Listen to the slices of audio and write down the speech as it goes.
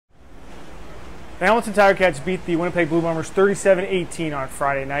The Hamilton Ticats beat the Winnipeg Blue Bombers 37-18 on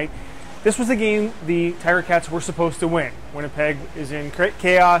Friday night. This was the game the Tiger Cats were supposed to win. Winnipeg is in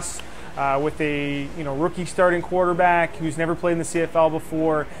chaos with a rookie starting quarterback who's never played in the CFL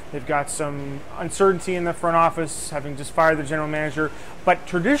before. They've got some uncertainty in the front office, having just fired the general manager. But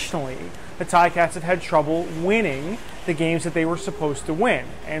traditionally, the Ticats have had trouble winning the games that they were supposed to win.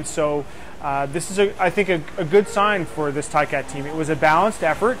 And so this is, I think, a good sign for this Ticat team. It was a balanced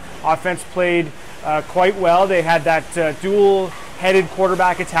effort. Offense played quite well. They had that dual-headed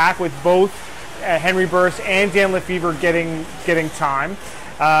quarterback attack with both Henry Burris and Dan Lefevre getting time.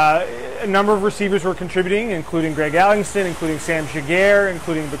 A number of receivers were contributing, including Greg Allingston, including Sam Jaguar,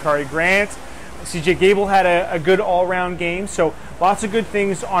 including Bakari Grant. CJ Gable had a good all-round game, so lots of good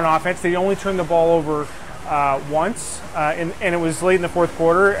things on offense. They only turned the ball over once, and it was late in the fourth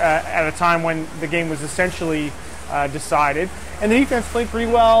quarter at a time when the game was essentially decided. And the defense played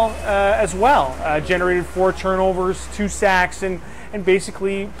pretty well as well. Generated 4 turnovers, 2 sacks, and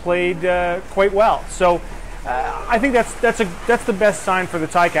basically played quite well. So I think that's the best sign for the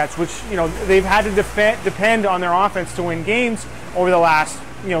Ticats, which they've had to depend on their offense to win games over the last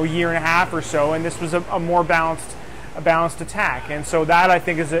year and a half or so, and this was a more balanced attack, and so that I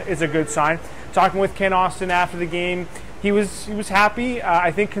think is a good sign. Talking with Ken Austin after the game, he was happy.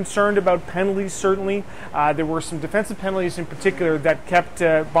 I think concerned about penalties. Certainly, there were some defensive penalties in particular that kept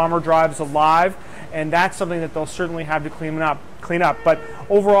Bomber drives alive, and that's something that they'll certainly have to clean up. But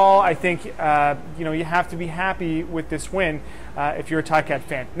overall, I think you have to be happy with this win if you're a Ticat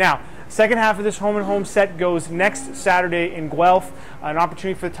fan. Now, second half of this home-and-home set goes next Saturday in Guelph. An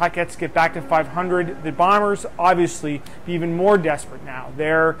opportunity for the Ticats to get back to 500. The Bombers obviously be even more desperate now.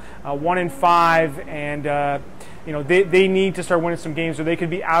 They're 1-5, and they need to start winning some games, or they could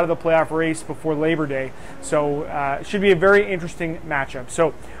be out of the playoff race before Labor Day. So it should be a very interesting matchup.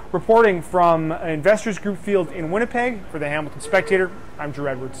 So reporting from Investors Group Field in Winnipeg for the Hamilton Spectator, I'm Drew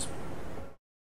Edwards.